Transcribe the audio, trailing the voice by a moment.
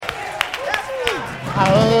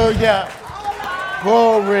Hallelujah.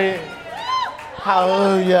 Glory.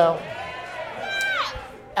 Hallelujah.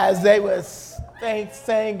 As they were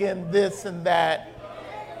singing this and that,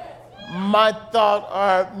 my thought,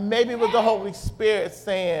 or maybe it was the Holy Spirit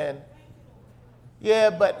saying, yeah,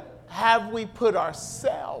 but have we put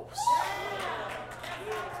ourselves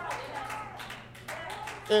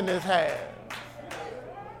in his hands?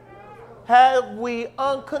 Have we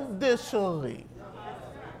unconditionally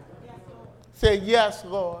said, yes,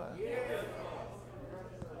 Lord?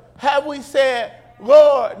 Have we said,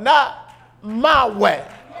 Lord, not my way,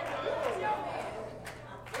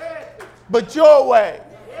 but your way?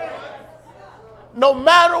 No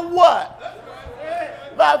matter what.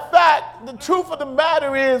 Matter of fact, the truth of the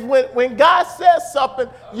matter is when God says something,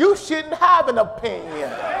 you shouldn't have an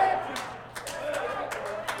opinion.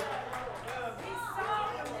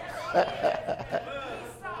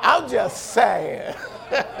 I'm just saying.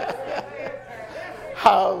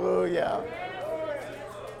 Hallelujah.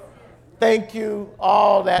 Thank you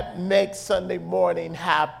all that make Sunday morning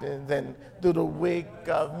happen and through the week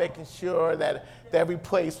of making sure that every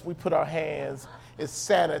place we put our hands is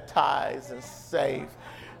sanitized and safe.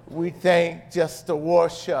 We thank just the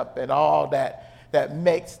worship and all that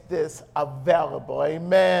makes this available.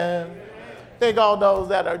 Amen. Thank all those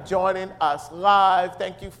that are joining us live.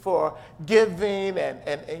 Thank you for giving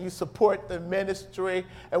and you support the ministry,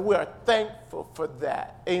 and we are thankful for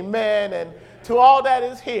that. Amen. And to all that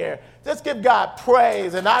is here, just give God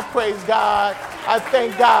praise, and I praise God. I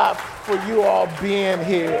thank God for you all being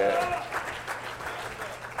here.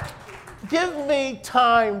 Give me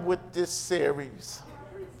time with this series.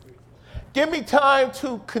 Give me time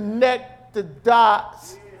to connect the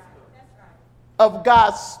dots of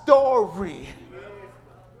God's story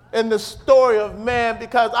and the story of man,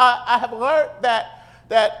 because I have learned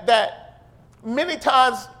that many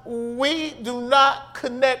times we do not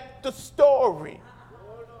connect the story.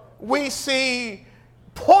 We see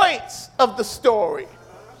points of the story,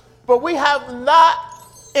 but we have not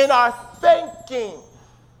in our thinking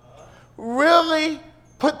really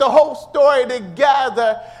put the whole story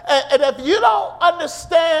together. And if you don't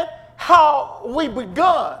understand how we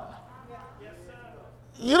begun,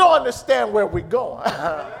 you don't understand where we're going.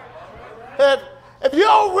 If you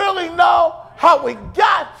don't really know how we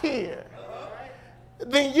got here,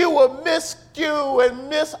 then you will miscue and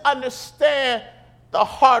misunderstand the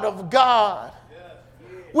heart of God.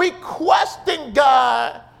 We question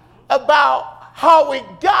God about how we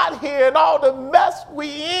got here and all the mess we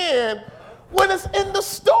in when it's in the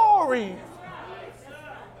story.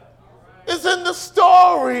 It's in the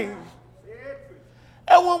story.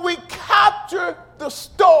 And when we capture the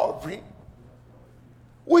story,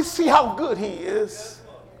 we see how good he is.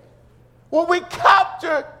 When we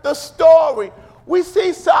capture the story, we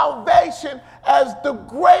see salvation as the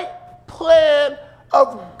great plan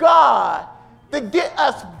of God to get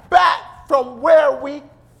us back from where we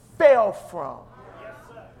fell from.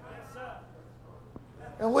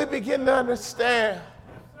 And we begin to understand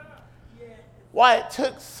why it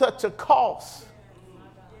took such a cost.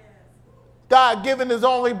 God giving his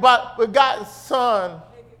only begotten Son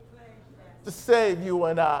to save you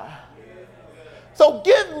and I. So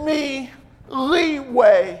give me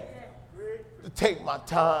leeway to take my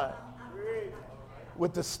time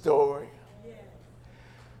with the story.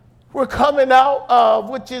 We're coming out of,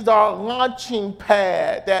 which is our launching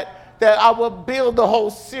pad that I will build the whole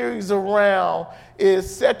series around,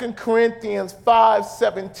 is 2 Corinthians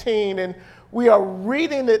 5:17, and we are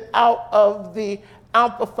reading it out of the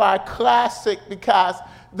Amplified Classic because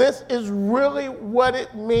this is really what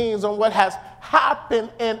it means and what has happened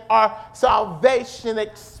in our salvation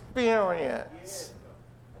experience.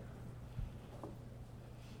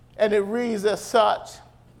 And it reads as such: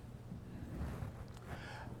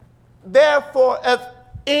 therefore, if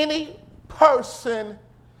any person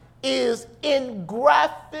is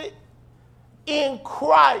engrafted in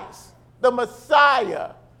Christ, the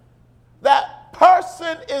Messiah, that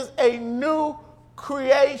person is a new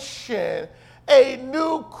creation, a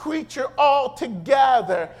new creature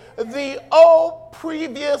altogether. The old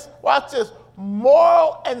previous, watch this,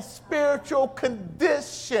 moral and spiritual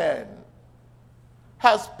condition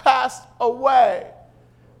has passed away.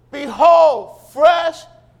 Behold, fresh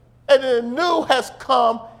and the new has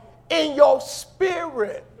come in your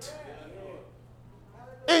spirit.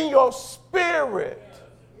 In your spirit.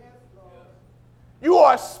 You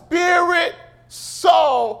are spirit,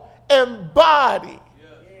 soul, and body.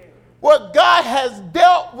 What God has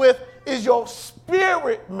dealt with is your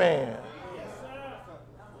spirit, man.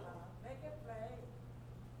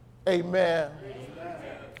 Amen.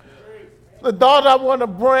 The thought I want to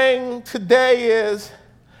bring today is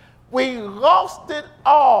we lost it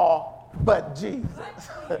all but Jesus.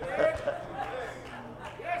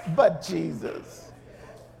 But Jesus.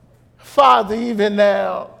 Father, even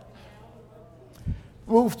now,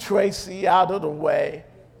 move Tracy out of the way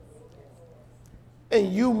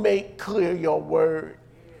and you make clear your word.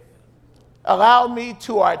 Allow me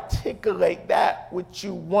to articulate that which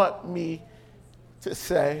you want me to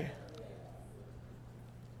say.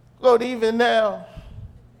 Lord, even now,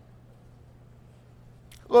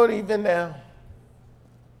 Lord, even now,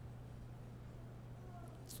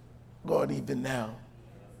 Lord, even now.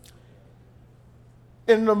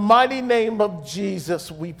 In the mighty name of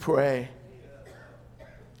Jesus, we pray.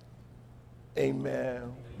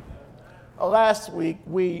 Amen. Last week,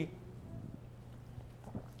 we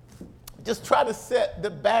just tried to set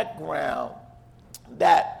the background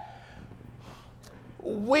that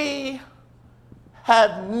we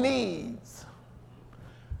have needs.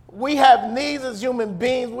 We have needs as human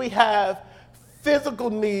beings. We have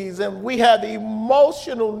physical needs and we have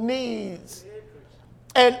emotional needs.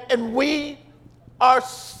 And we are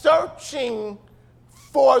searching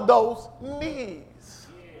for those needs.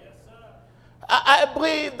 I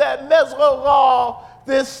believe that Maslow,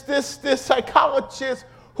 this psychologist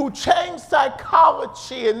who changed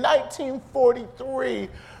psychology in 1943,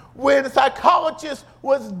 when the psychologist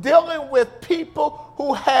was dealing with people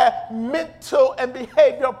who had mental and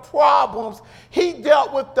behavior problems, he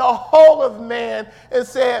dealt with the whole of man and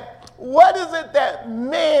said, what is it that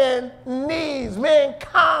man needs,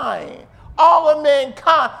 mankind, all of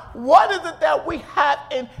mankind? What is it that we have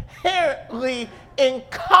inherently in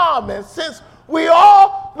common? Since we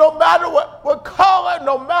all, no matter what color,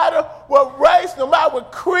 no matter what race, no matter what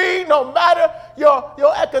creed, no matter your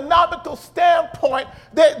economical standpoint,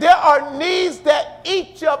 there are needs that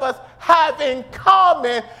each of us have in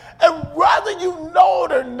common. And whether you know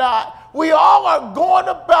it or not, we all are going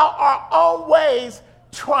about our own ways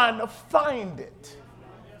trying to find it.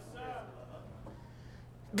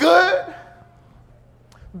 Good,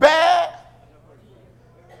 bad,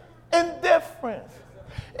 indifferent.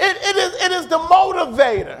 It is the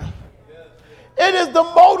motivator. It is the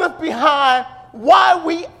motive behind why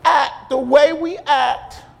we act the way we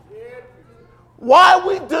act, why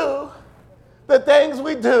we do the things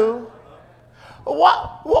we do,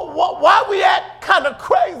 why we act kind of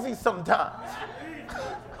crazy sometimes.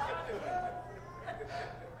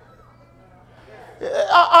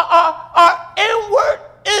 Our inward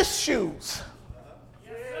issues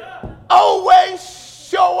always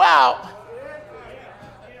show out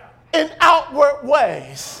in outward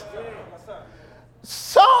ways.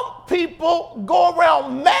 Some people go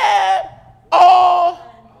around mad all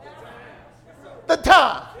the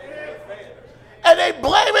time. And they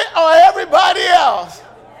blame it on everybody else.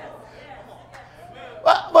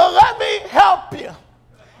 But let me help you.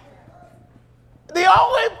 The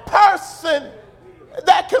only person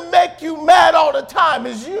that can make you mad all the time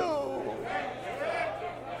is you.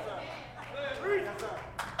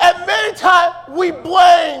 And many times we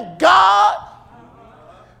blame God,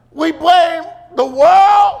 we blame the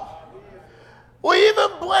world, we even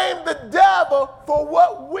blame the devil for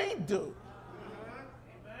what we do,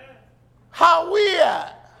 how we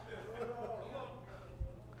act.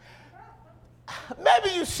 Maybe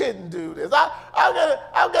you shouldn't do this.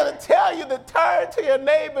 I'm gonna tell you to turn to your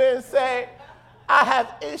neighbor and say, I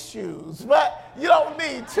have issues, but you don't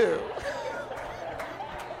need to.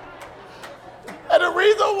 And the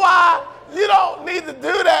reason why you don't need to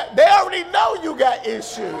do that, they already know you got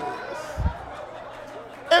issues.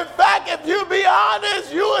 In fact, if you be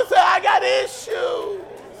honest, you would say, I got issues.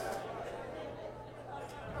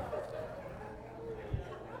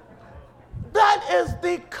 That is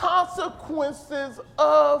the consequences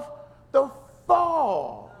of the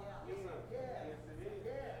fall.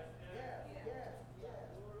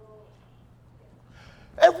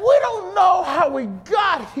 If we don't know how we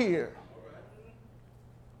got here,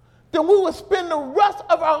 then we will spend the rest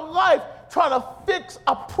of our life trying to fix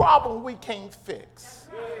a problem we can't fix.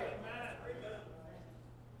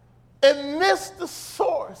 And miss the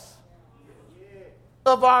source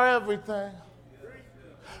of our everything.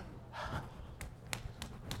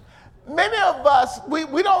 Many of us,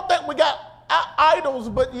 we don't think we got idols,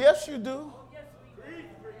 but yes, you do.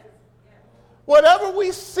 Whatever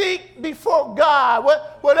we seek before God,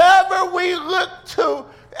 whatever we look to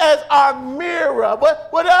as our mirror,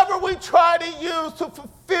 whatever we try to use to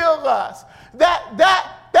fulfill us,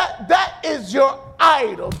 that is your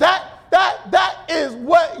idol. That is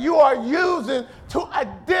what you are using to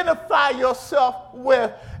identify yourself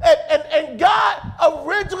with. And God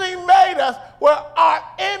originally made us where our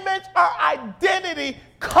image, our identity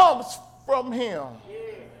comes from him.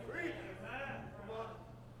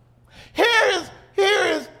 Here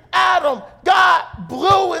is Adam. God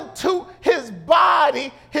blew into his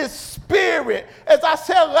body, his spirit. As I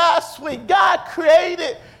said last week, God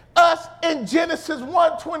created us in Genesis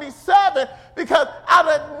 1:27 because out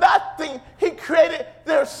of nothing he created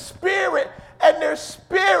their spirit, and their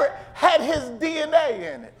spirit had his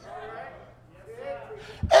DNA in it.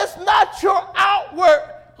 It's not your outward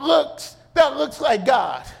looks that looks like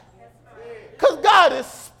God, because God is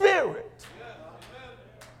spirit.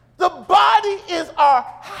 The body is our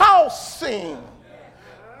housing.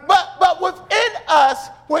 But within us,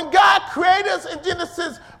 when God created us in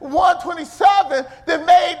Genesis 1:27, that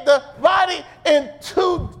made the body in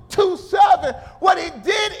 2:7, what he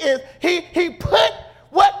did is he put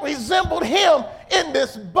what resembled him in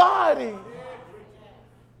this body.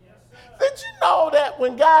 Did you know that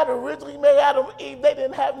when God originally made Adam and Eve, they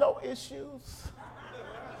didn't have no issues?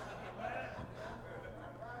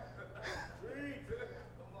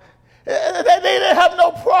 They didn't have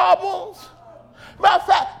no problems. Matter of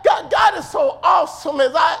fact, God is so awesome,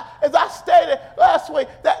 as I stated last week,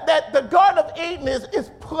 that the Garden of Eden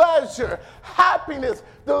is pleasure, happiness,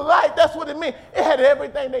 delight. That's what it means. It had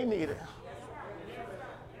everything they needed.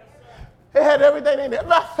 It had everything they needed.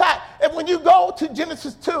 Matter of fact, and when you go to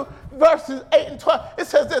Genesis 2, verses 8 and 12, it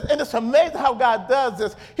says this, and it's amazing how God does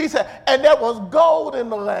this. He said, and there was gold in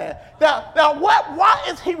the land. Now why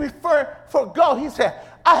is he referring for gold? He said,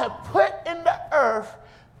 I have put in the earth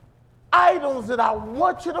items that I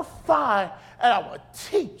want you to find, and I will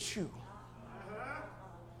teach you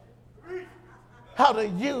how to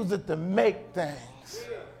use it to make things.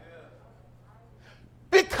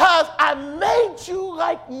 Because I made you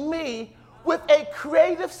like me with a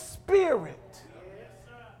creative spirit.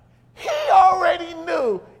 He already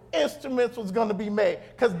knew instruments was going to be made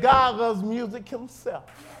because God loves music himself.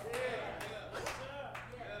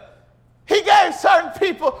 He gave certain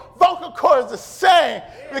people vocal cords to sing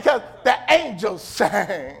because the angels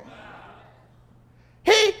sang.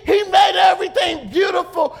 He made everything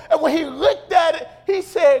beautiful, and when he looked at it, he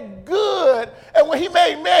said, good. And when he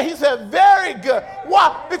made man, he said, very good.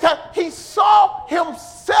 Why? Because he saw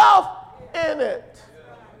himself in it.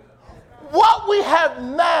 What we have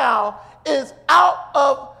now is out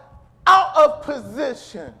of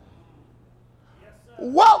position.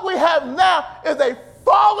 What we have now is a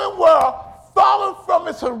fallen world, fallen from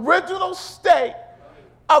its original state,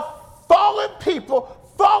 of fallen people,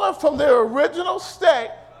 fallen from their original state,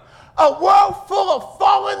 a world full of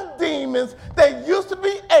fallen demons that used to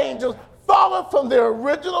be angels, fallen from their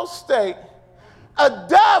original state, a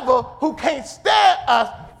devil who can't stand us,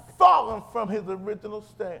 fallen from his original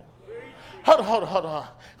state. Hold on.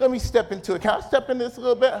 Let me step into it. Can I step into this a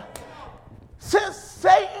little bit? Since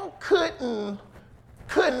Satan couldn't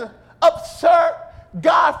usurp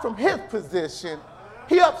God from his position,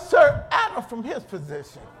 he usurped Adam from his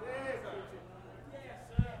position.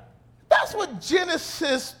 That's what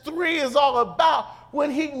Genesis 3 is all about. When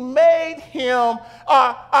he made him,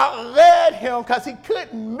 or led him, because he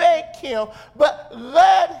couldn't make him, but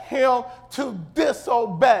led him to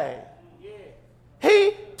disobey.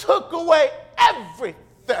 He took away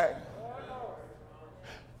everything.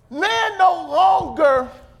 Man no longer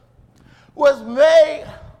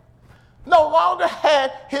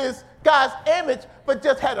had his God's image, but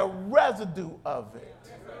just had a residue of it.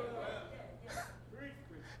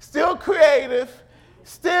 Still creative,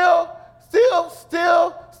 still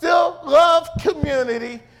loved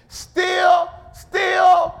community, still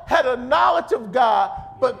had a knowledge of God,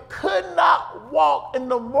 but could not walk in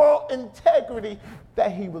the moral integrity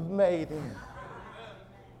that he was made in.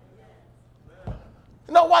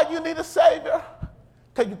 You know why you need a Savior?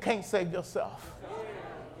 Because you can't save yourself.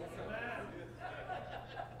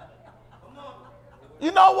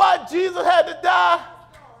 You know why Jesus had to die?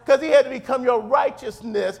 Because he had to become your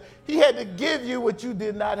righteousness. He had to give you what you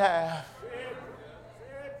did not have.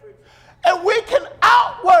 And we can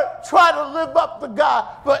outward try to live up to God,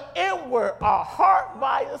 but inward, our heart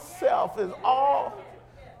by itself is all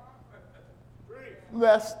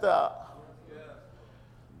messed up.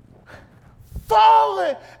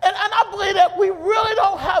 Fallen. And I believe that we really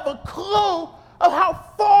don't have a clue of how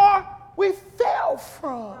far we fell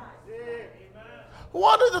from.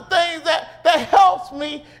 One of the things that helps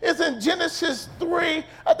me is in Genesis 3,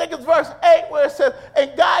 I think it's verse 8, where it says,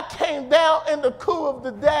 and God came down in the cool of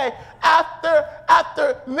the day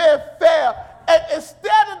after men fell. And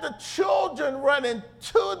instead of the children running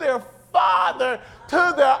to their father,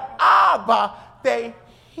 to their Abba, they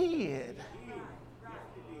hid.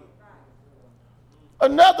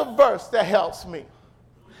 Another verse that helps me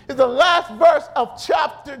is the last verse of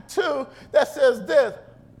chapter 2 that says this.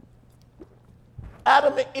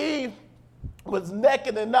 Adam and Eve was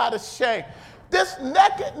naked and not ashamed. This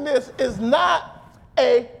nakedness is not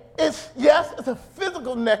it's a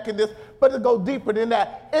physical nakedness, but it goes deeper than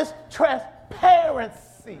that. It's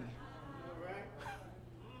transparency.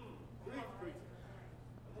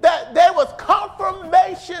 That there was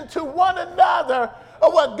confirmation to one another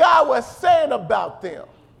of what God was saying about them.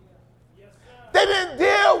 They didn't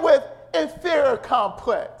deal with inferior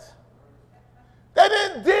complex. They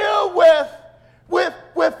didn't deal with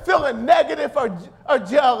feeling negative or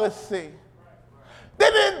jealousy. They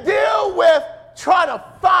didn't deal with trying to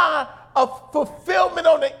find a fulfillment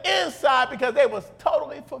on the inside because they was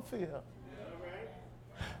totally fulfilled.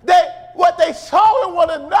 What they saw in one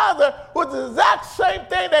another was the exact same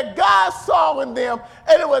thing that God saw in them,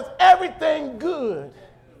 and it was everything good.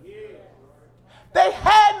 They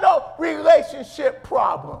had no relationship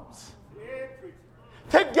problems.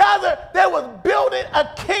 Together, they was building a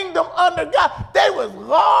kingdom under God. They was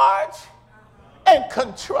large and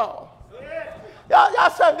control. Y'all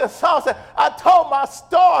sang the song, said, I told my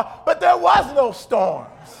story, but there was no storms.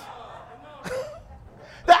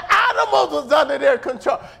 The animals was under their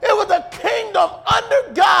control. It was a kingdom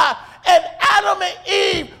under God, and Adam and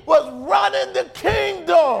Eve was running the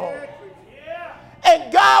kingdom.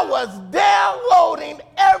 And God was downloading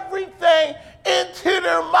everything into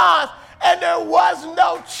their minds, and there was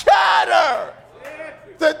no chatter.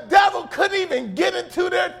 The devil couldn't even get into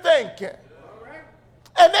their thinking.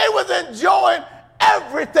 And they was enjoying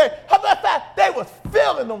everything. How about that? They was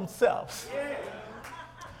feeling themselves.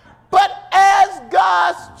 But as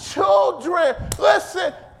God's children,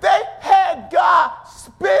 listen, they had God's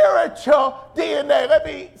spiritual DNA. Let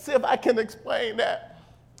me see if I can explain that.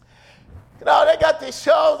 You know, they got these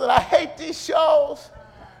shows, and I hate these shows,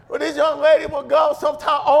 where these young ladies will go,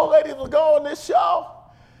 sometimes old ladies will go on this show,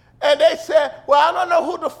 and they say, well, I don't know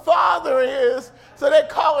who the father is, so they're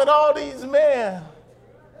calling all these men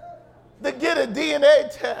to get a DNA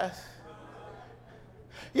test.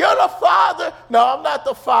 You're the father. No, I'm not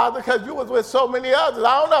the father because you was with so many others.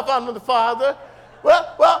 I don't know if I'm the father.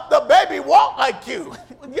 Well, the baby walked like you.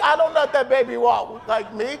 I don't know if that baby walked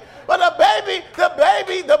like me. But the baby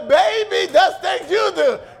does things you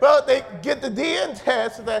do. Well, they get the DNA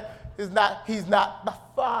test that he's not the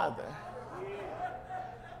father.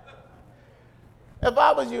 If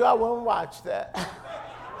I was you, I wouldn't watch that.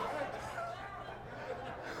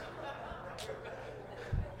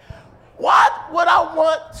 What would I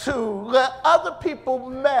want to let other people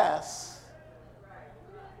mess?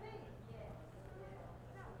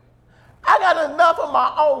 I got enough of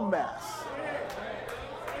my own mess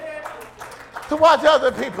to watch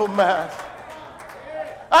other people mess.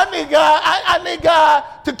 I need God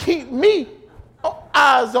to keep me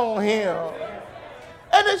eyes on him.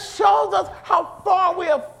 And it shows us how far we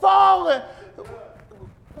have fallen.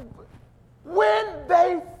 When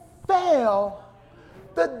they fail,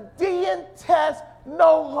 the DNA test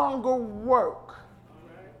no longer work.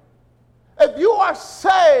 If you are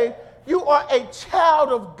saved, you are a child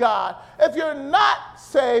of God. If you're not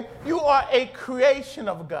saved, you are a creation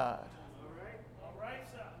of God. All right,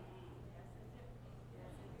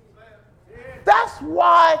 that's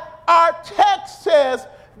why our text says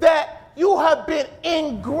that you have been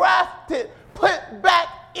engrafted, put back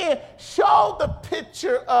in. Show the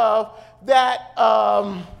picture of that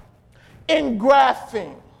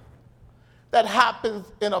engrafting that happens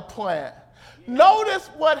in a plant. Notice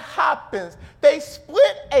what happens. They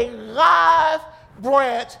split a live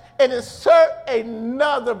branch and insert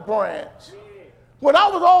another branch. When I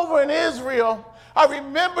was over in Israel, I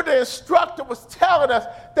remember the instructor was telling us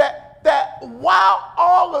that wild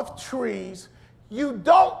olive trees, you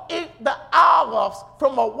don't eat the olives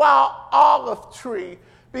from a wild olive tree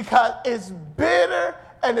because it's bitter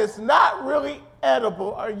and it's not really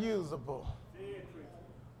edible or usable.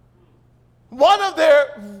 One of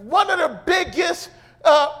their biggest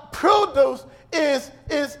produce is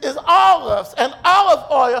olives and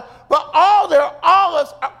olive oil, but all their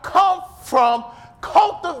olives come from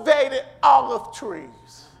cultivated olive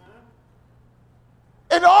trees.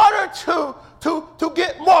 In order to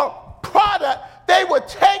get more product, they would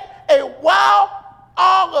take a wild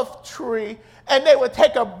olive tree and they would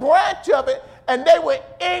take a branch of it and they would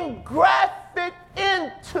engraft it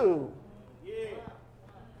into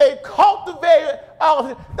a cultivated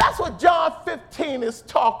olive. That's what John 15 is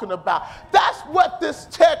talking about. That's what this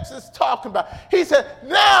text is talking about. He said,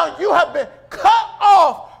 now you have been cut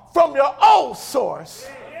off from your old source.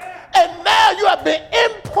 And now you have been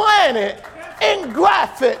implanted,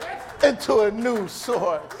 engrafted into a new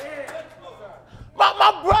source.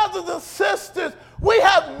 My brothers and sisters, we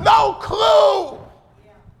have no clue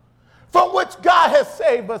from which God has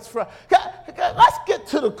saved us from. Let's get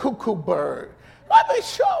to the cuckoo bird. Let me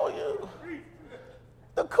show you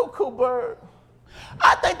the cuckoo bird.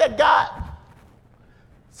 I think that God,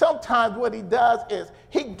 sometimes what he does is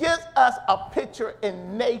he gives us a picture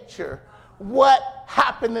in nature what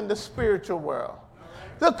happened in the spiritual world.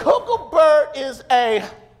 The cuckoo bird is a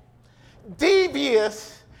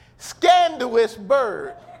devious, scandalous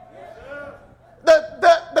bird.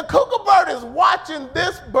 The cuckoo bird is watching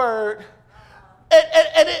this bird,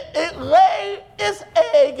 and it laid its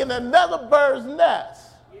egg in another bird's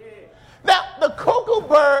nest. Now, the cuckoo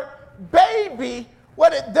bird baby,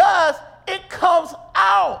 what it does, it comes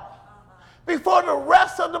out before the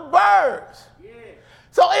rest of the birds.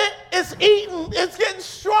 So it's eating, it's getting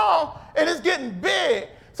strong, and it's getting big.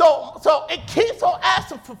 So it keeps on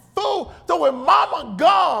asking for food. So when mama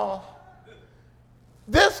gone,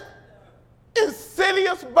 this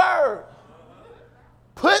insidious bird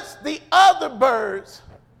puts the other birds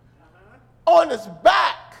on its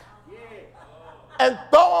back and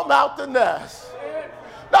throw them out the nest.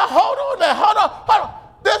 Now hold on there, hold on.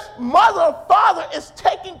 This mother and father is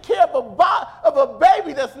taking care of a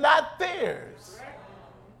baby that's not theirs.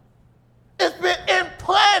 It's been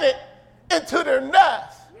implanted into their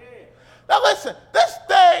nest. Now listen, this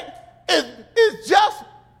thing is just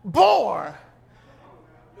born.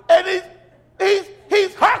 And he's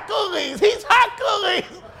Hercules. He's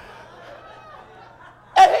Hercules.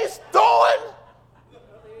 And he's throwing.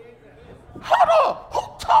 Hold on. Who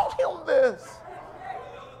taught him this?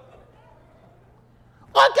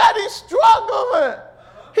 Look at him struggling.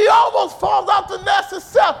 He almost falls out the nest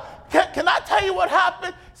himself. Can I tell you what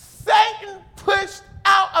happened? Satan pushed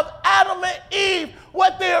out of Adam and Eve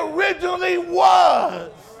what they originally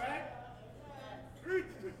was.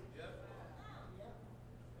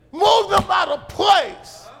 Move them out of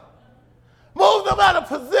place. Move them out of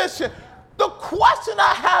position. The question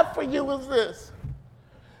I have for you is this.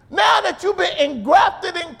 Now that you've been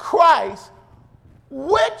engrafted in Christ,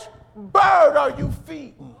 which bird are you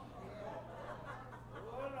feeding?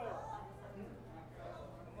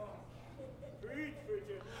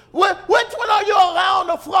 Which one are you allowing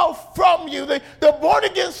to flow from you? The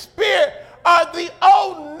born-again spirit or the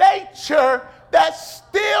old nature that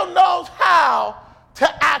still knows how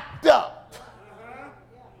to act up?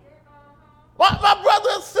 My brother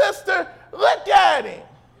and sister, look at him.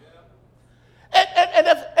 And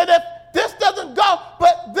if this doesn't go,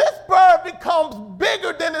 but this bird becomes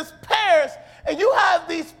bigger than his parents, and you have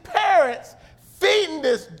these parents feeding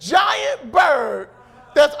this giant bird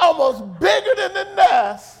that's almost bigger than the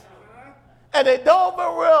nest, and they don't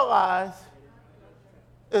even realize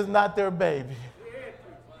it's not their baby.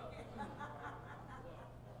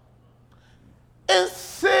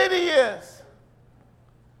 Insidious,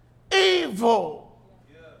 evil,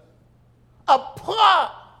 a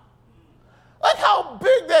plot. Look how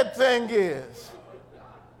big that thing is.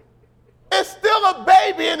 It's still a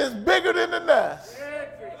baby and it's bigger than the nest.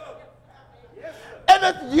 And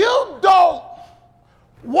if you don't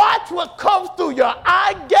watch what comes through your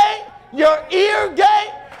eye gate, your ear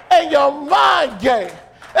gate, and your mind gate,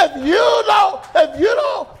 if you don't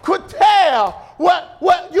curtail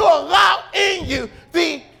what you allow in you,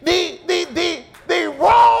 the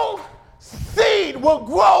wrong seed will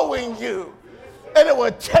grow in you and it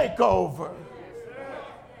will take over.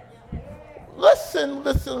 Listen.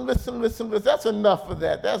 That's enough of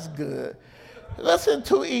that. That's good. Listen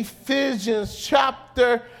to Ephesians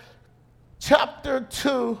chapter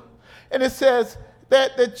 2, and it says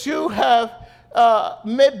that you have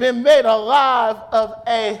been made alive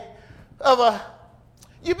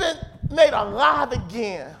you've been made alive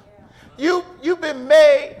again. You've been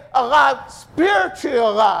made alive, spiritually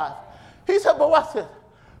alive. He said, but watch this.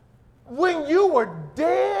 When you were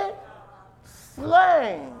dead,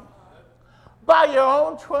 slain by your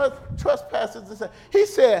own trespasses, he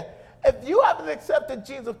said, if you haven't accepted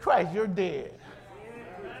Jesus Christ, you're dead.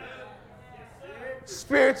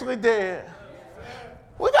 Spiritually dead.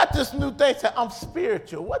 We got this new thing saying, I'm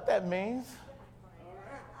spiritual. What that means?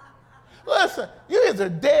 Listen, you're either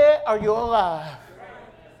dead or you're alive.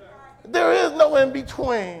 There is no in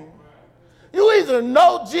between. You either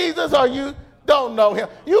know Jesus or you don't know him.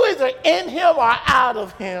 You either in him or out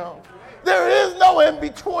of him. There is no in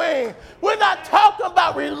between. We're not talking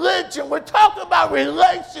about religion. We're talking about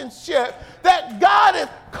relationship. That God has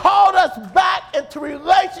called us back into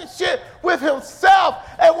relationship with himself.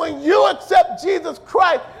 And when you accept Jesus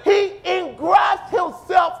Christ, he engrafts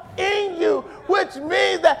himself in you, which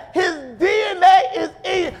means that his DNA is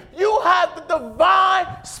in you. You have the divine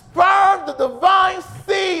sperm, the divine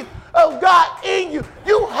seed of God in you.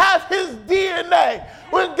 You have his DNA.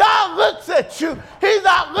 When God looks at you, he's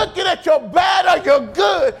not looking at your bad or your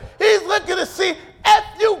good. He's looking to see if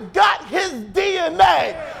you got his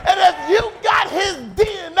DNA. And if you got his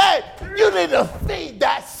DNA, you need to feed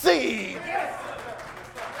that seed.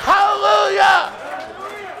 Hallelujah.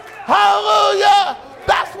 Hallelujah.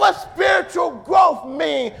 That's what spiritual growth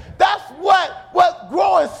means. That's what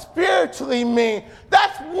growing spiritually means.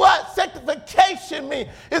 That's what sanctification means.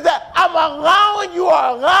 Is that you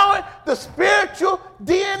are allowing the spiritual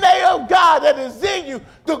DNA of God that is in you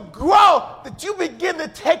to grow, that you begin to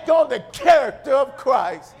take on the character of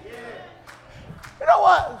Christ. You know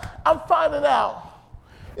what I'm finding out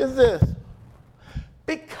is this.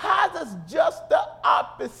 Because it's just the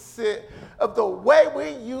opposite of the way we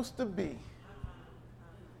used to be.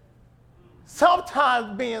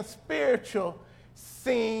 Sometimes being spiritual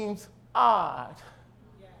seems odd.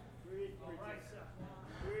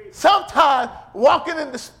 Sometimes walking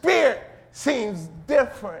in the Spirit seems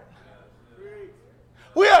different.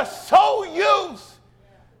 We are so used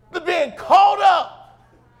to being caught up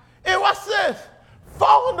in, what's this?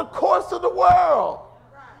 Following the course of the world.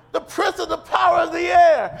 The prince of the power of the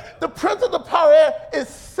air. The prince of the power of the air is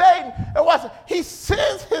Satan. And watch it. He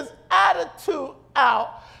sends his attitude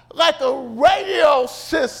out like a radio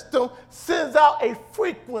system sends out a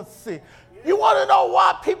frequency. You want to know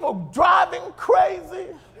why people driving crazy?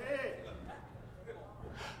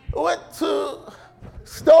 I went to a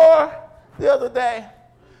store the other day,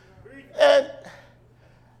 and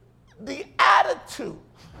the attitude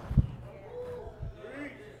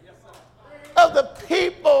of the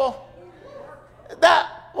people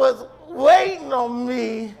that was waiting on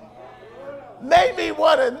me made me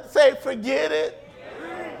want to say, forget it.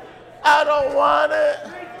 I don't want it.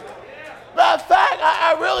 Matter of fact,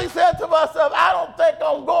 I really said to myself, I don't think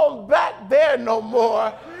I'm going back there no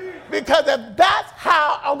more. Because if that's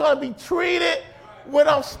how I'm going to be treated when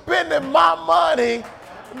I'm spending my money,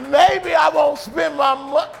 maybe I won't spend my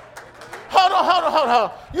money. Hold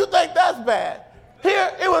on. You think that's bad?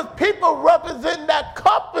 Here, it was people representing that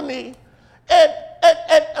company and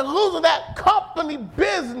losing that company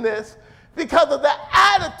business because of the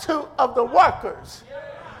attitude of the workers.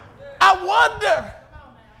 I wonder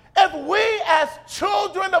if we as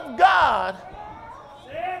children of God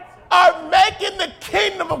are making the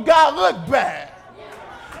kingdom of God look bad.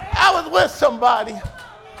 I was with somebody,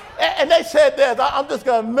 and they said this. I'm just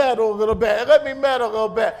going to meddle a little bit. Let me meddle a little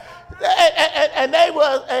bit. And they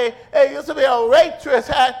was used to be a waitress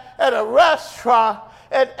at a restaurant,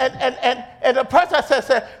 and the person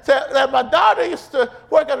said that my daughter used to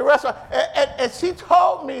work at a restaurant, and she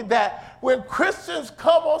told me that when Christians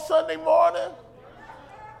come on Sunday morning,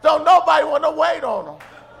 don't nobody want to wait on them.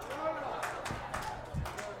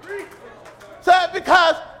 So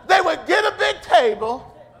they would get a big table,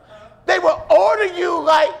 they would order you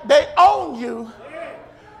like they own you,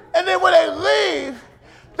 and then when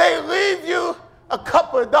they leave you a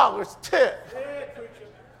couple of dollars tip.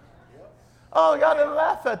 Oh, y'all didn't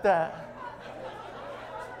laugh at that.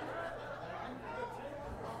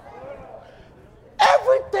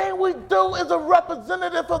 Everything we do is a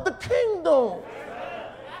representative of the kingdom.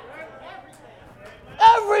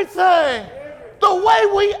 Everything. The way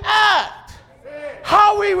we act,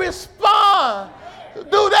 how we respond.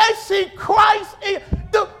 Do they see Christ?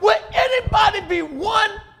 Will anybody be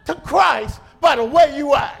won to Christ by the way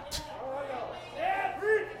you act?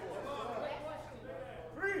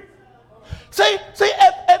 See,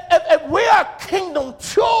 if we are kingdom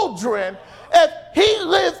children, if he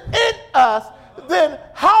lives in us, then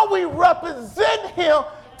how we represent him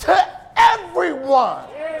to everyone.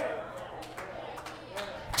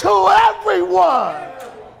 To everyone.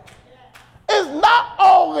 Is not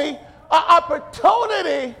only an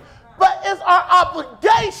opportunity, but it's our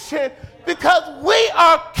obligation because we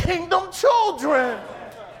are kingdom children.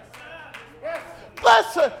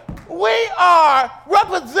 Listen, we are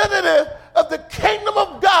representative of the kingdom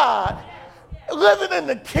of God living in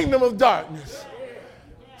the kingdom of darkness.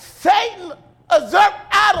 Satan usurped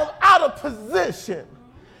Adam out of position,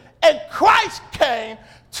 and Christ came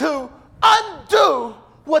to undo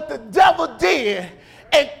what the devil did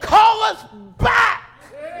and call us back.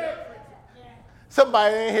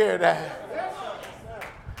 Somebody didn't hear that.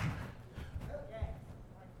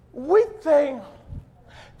 We think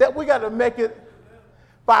that we got to make it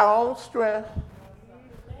by our own strength,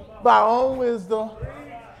 by our own wisdom.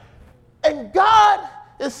 And God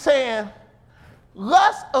is saying,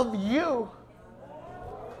 less of you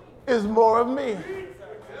is more of me.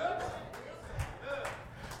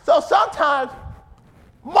 So sometimes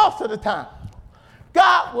most of the time,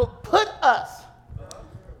 God will put us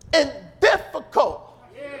in difficult,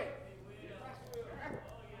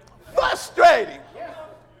 frustrating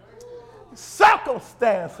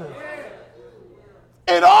circumstances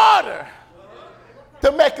in order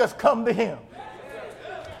to make us come to him.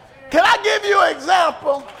 Can I give you an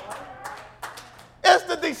example? It's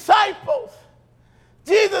the disciples.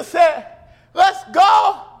 Jesus said, let's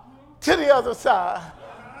go to the other side.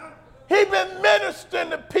 He's been ministering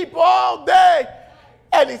to people all day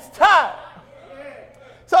and he's tired.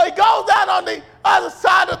 So he goes out on the other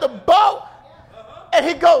side of the boat and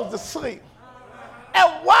he goes to sleep.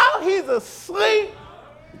 And while he's asleep,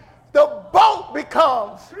 the boat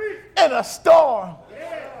becomes in a storm.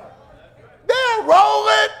 They're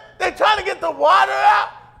rolling, they're trying to get the water out,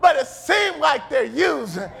 but it seemed like they're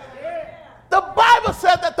using. The Bible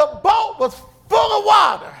said that the boat was full of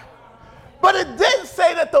water, but it didn't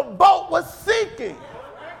say that the boat was sinking.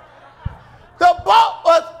 The boat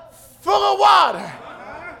was full of water.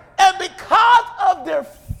 And because of their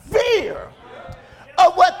fear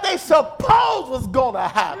of what they supposed was going to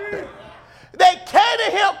happen, they came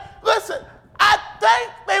to him. Listen, I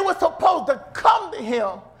think they were supposed to come to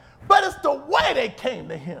him, but it's the way they came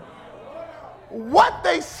to him. What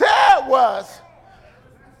they said was,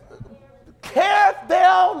 carest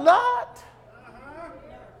thou not?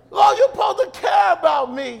 Lord, you're supposed to care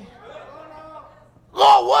about me.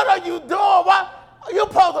 Lord, what are you doing? Why? You're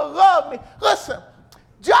supposed to love me. Listen,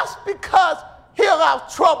 just because he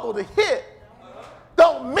allows trouble to hit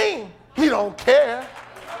don't mean he don't care.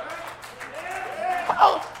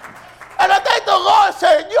 Oh, and I think the Lord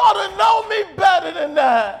said, you ought to know me better than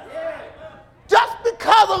that. Just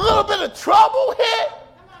because a little bit of trouble hit,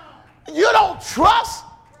 you don't trust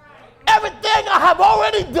everything I have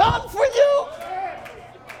already done for you?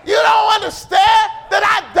 You don't understand that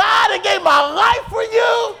I died and gave my life for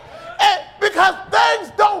you? And because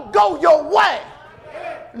things don't go your way,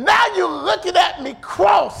 now you're looking at me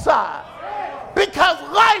cross-eyed because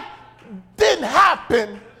life didn't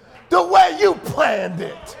happen the way you planned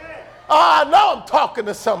it. Oh, I know I'm talking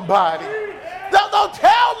to somebody. Don't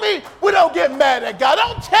tell me we don't get mad at God.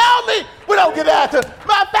 Don't tell me we don't get attitude.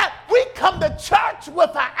 Matter of fact, we come to church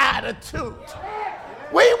with an attitude.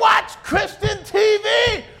 We watch Christian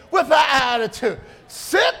TV with an attitude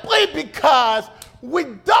simply because we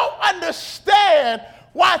don't understand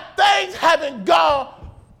why things haven't gone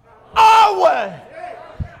our way.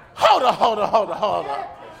 Hold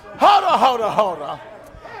on.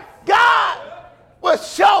 God will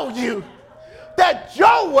show you that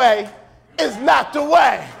your way is not the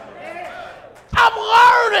way. I'm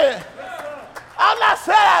learning. I'm not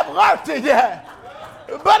saying I've learned it yet,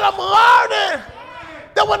 but I'm learning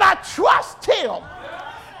that when I trust him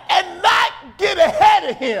and not get ahead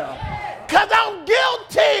of him, because I'm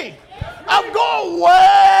guilty of going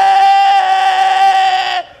way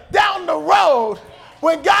down the road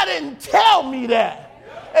when God didn't tell me that,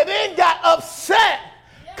 and then got upset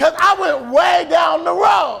because I went way down the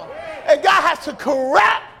road. And God has to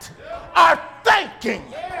correct our thinking,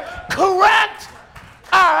 correct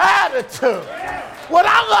our attitude. What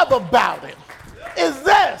I love about it is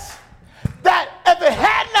this, that if it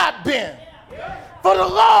had not been for the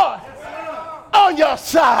Lord on your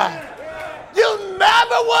side, you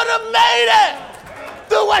never would have made it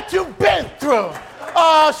through what you've been through.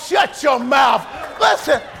 Oh, shut your mouth.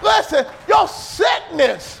 Listen, your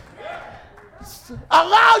sickness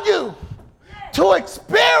allow you to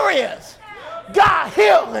experience God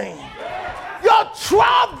healing. Your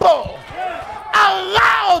trouble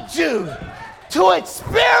allowed you to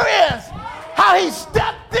experience how he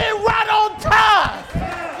stepped in right on time.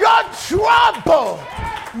 Your trouble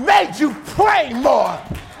made you pray more.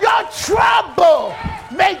 Your trouble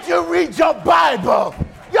made you read your Bible.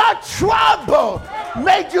 Your trouble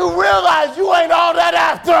made you realize you ain't all that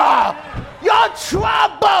after all. Your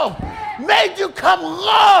trouble made you come,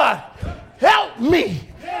 Lord, help me.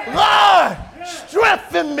 Lord,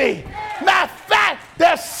 strengthen me. Matter of fact,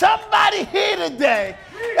 there's somebody here today,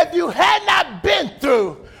 if you had not been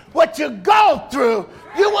through what you've gone through,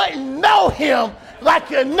 you wouldn't know him like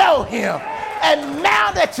you know him. And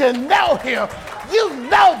now that you know him, you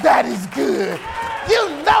know that he's good. You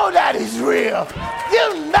know that he's real.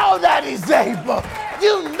 You know that he's able.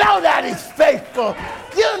 You know that he's faithful.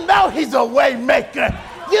 You know he's a way maker.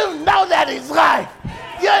 You know that he's life.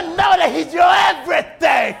 You know that he's your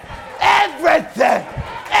everything. Everything.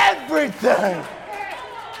 Everything.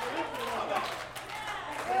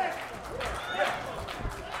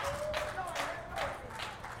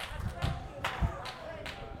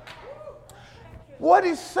 What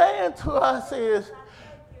he's saying to us is,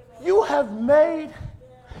 you have made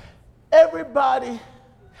everybody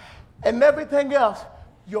and everything else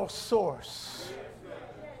your source.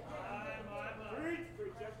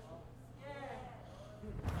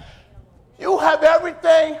 You have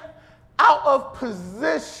everything out of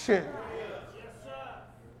position.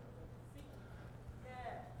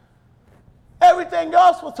 Everything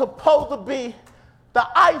else was supposed to be the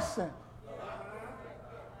icing,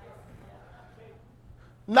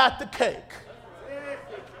 not the cake.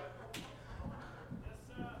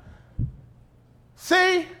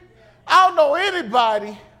 See, I don't know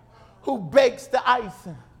anybody who bakes the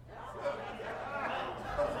icing.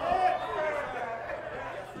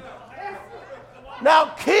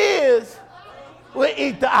 Now, kids will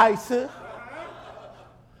eat the icing,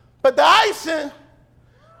 but the icing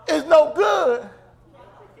is no good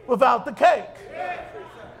without the cake.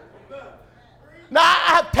 Now,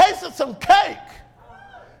 I have tasted some cake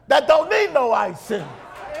that don't need no icing.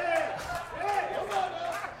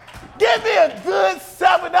 Give me a good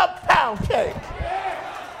 7-Up pound cake.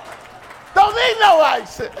 Don't need no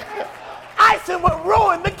icing. Icing would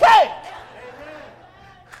ruin the cake.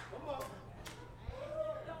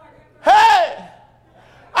 Hey,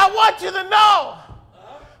 I want you to know,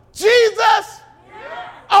 Jesus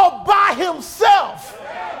all by himself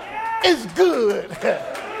is good.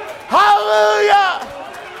 Hallelujah.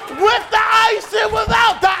 With the icing,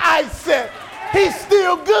 without the icing, he's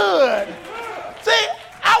still good. See,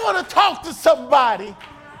 I want to talk to somebody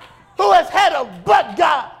who has had a but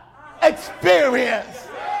God experience.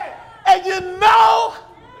 And you know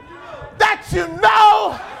that you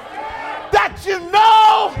know that you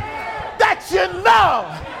know that you know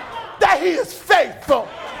that he is faithful.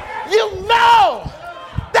 You know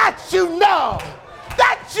that you know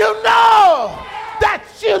that you know that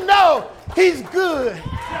you know he's good.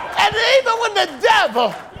 And even when the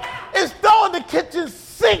devil is throwing the kitchen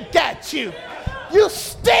sink at you, you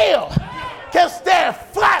still can stand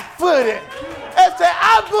flat-footed and say,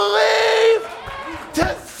 I believe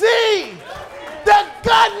to see the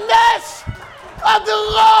goodness of the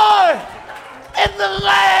Lord in the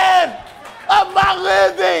land of my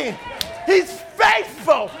living. He's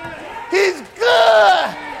faithful. He's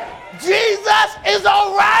good. Jesus is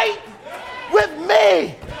all right with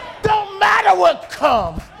me. Don't matter what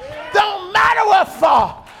comes. Don't matter what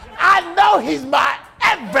falls. I know he's my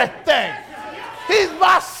everything. He's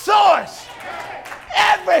my source.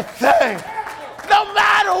 Everything. No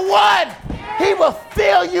matter what, he will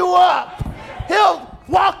fill you up. He'll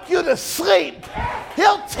walk you to sleep.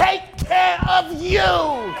 He'll take care of you.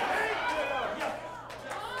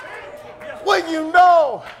 When you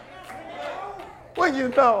know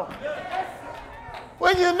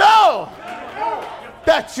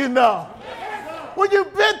that you know. When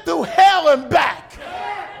you've been through hell and back,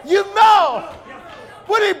 you know.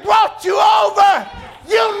 When he brought you over,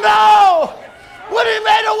 you know. When he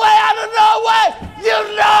made a way out of no way, you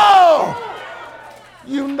know.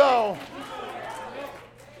 You know.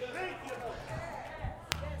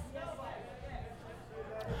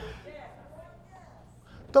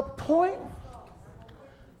 The point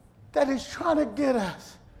that he's trying to get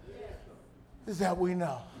us is that we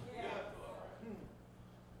know.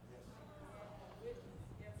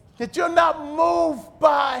 That you're not moved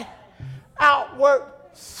by outward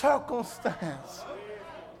circumstance.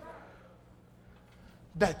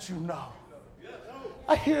 That you know.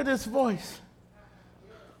 I hear this voice.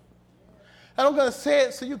 And I'm going to say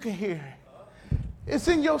it so you can hear it. It's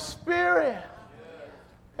in your spirit.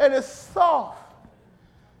 And it's soft.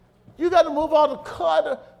 You got to move all the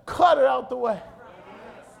clutter out the way.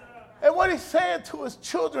 And what he's saying to his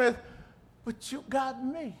children is, but you got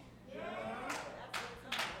me.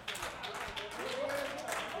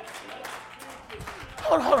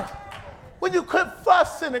 Hold on. When you quit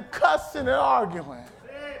fussing and cussing and arguing,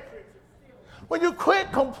 when you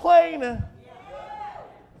quit complaining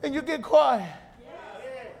and you get quiet,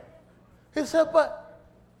 he said, but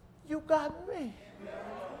you got me.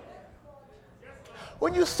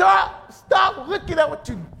 When you stop looking at what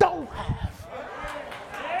you don't have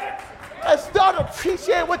and start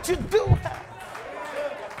appreciating what you do have,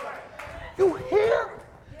 you hear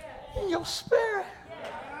in your spirit,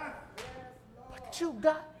 but you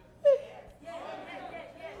got me.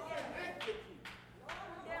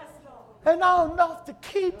 And I don't know if to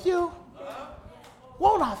keep you.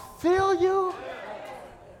 Won't I fill you?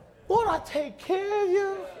 Won't I take care of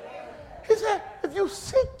you? He said, if you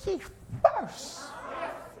seek ye first,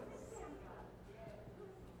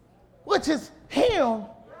 which is him,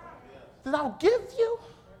 then I'll give you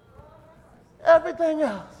everything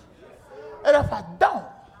else. And if I don't,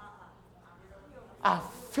 I'll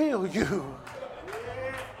fill you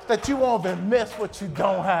that you won't even miss what you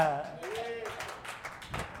don't have.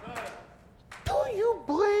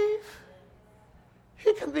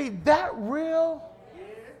 can be that real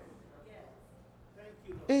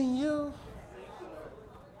in you.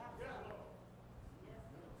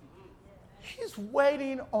 He's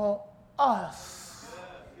waiting on us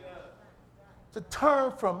to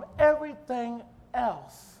turn from everything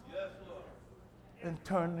else and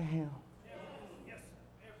turn to him.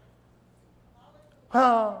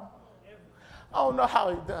 I don't know how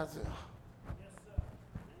he does it.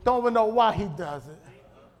 Don't even know why he does it.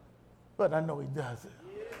 But I know he does it.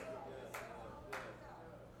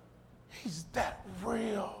 He's that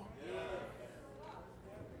real.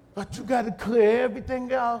 But you got to clear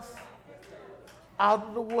everything else out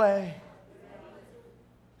of the way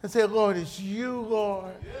and say, Lord, it's you,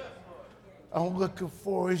 Lord, I'm looking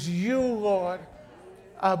for. It's you, Lord,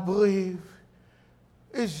 I believe.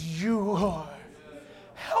 It's you, Lord.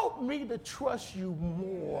 Help me to trust you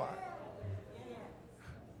more.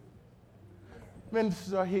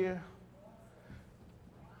 Ministers are here.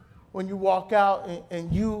 When you walk out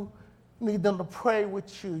and you need them to pray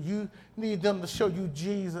with you, you need them to show you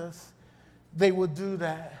Jesus, they will do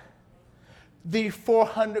that. The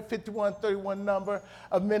 45131 number,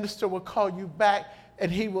 a minister will call you back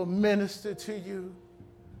and he will minister to you.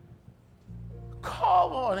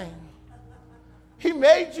 Call on him. He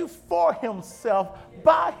made you for himself,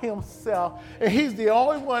 by himself, and he's the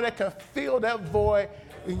only one that can fill that void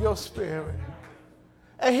in your spirit.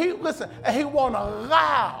 And he won't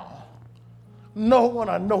allow no one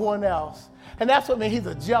or no one else. And that's what I mean, he's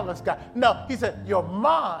a jealous God. No, he said, you're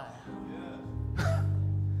mine.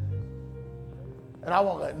 And I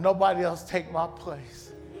won't let nobody else take my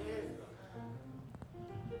place.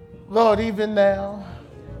 Lord, even now,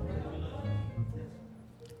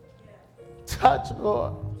 touch,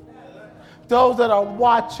 Lord. Those that are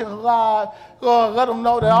watching live, Lord, let them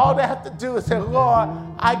know that all they have to do is say, Lord,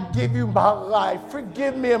 I give you my life.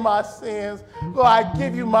 Forgive me of my sins. Lord, I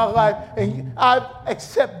give you my life. And I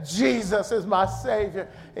accept Jesus as my Savior,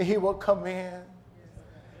 and he will come in.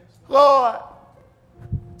 Lord,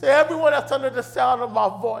 to everyone that's under the sound of my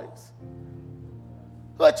voice,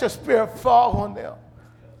 let your spirit fall on them.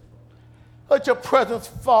 Let your presence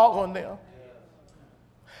fall on them.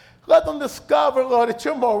 Let them discover, Lord, that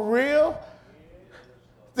you're more real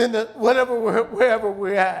than wherever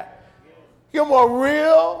we're at. You're more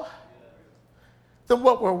real than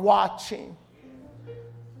what we're watching.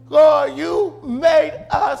 Lord, you made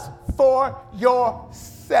us for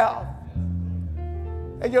yourself.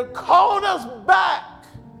 And you're calling us back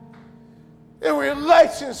in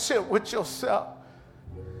relationship with yourself.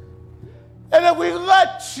 And if we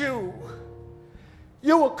let you,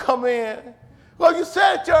 you will come in. Lord, you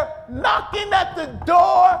said you're knocking at the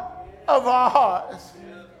door of our hearts.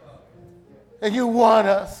 And you want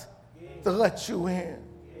us to let you in.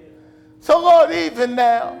 So, Lord, even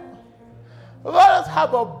now, let us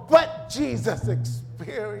have a but Jesus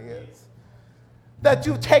experience. That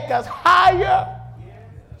you take us higher,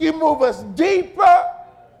 you move us deeper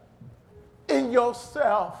in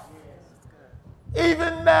yourself.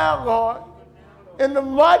 Even now, Lord, in the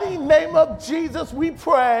mighty name of Jesus, we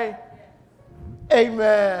pray.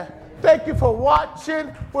 Amen. Thank you for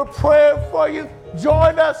watching. We're praying for you.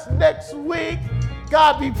 Join us next week.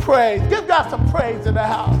 God be praised. Give God some praise in the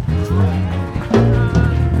house.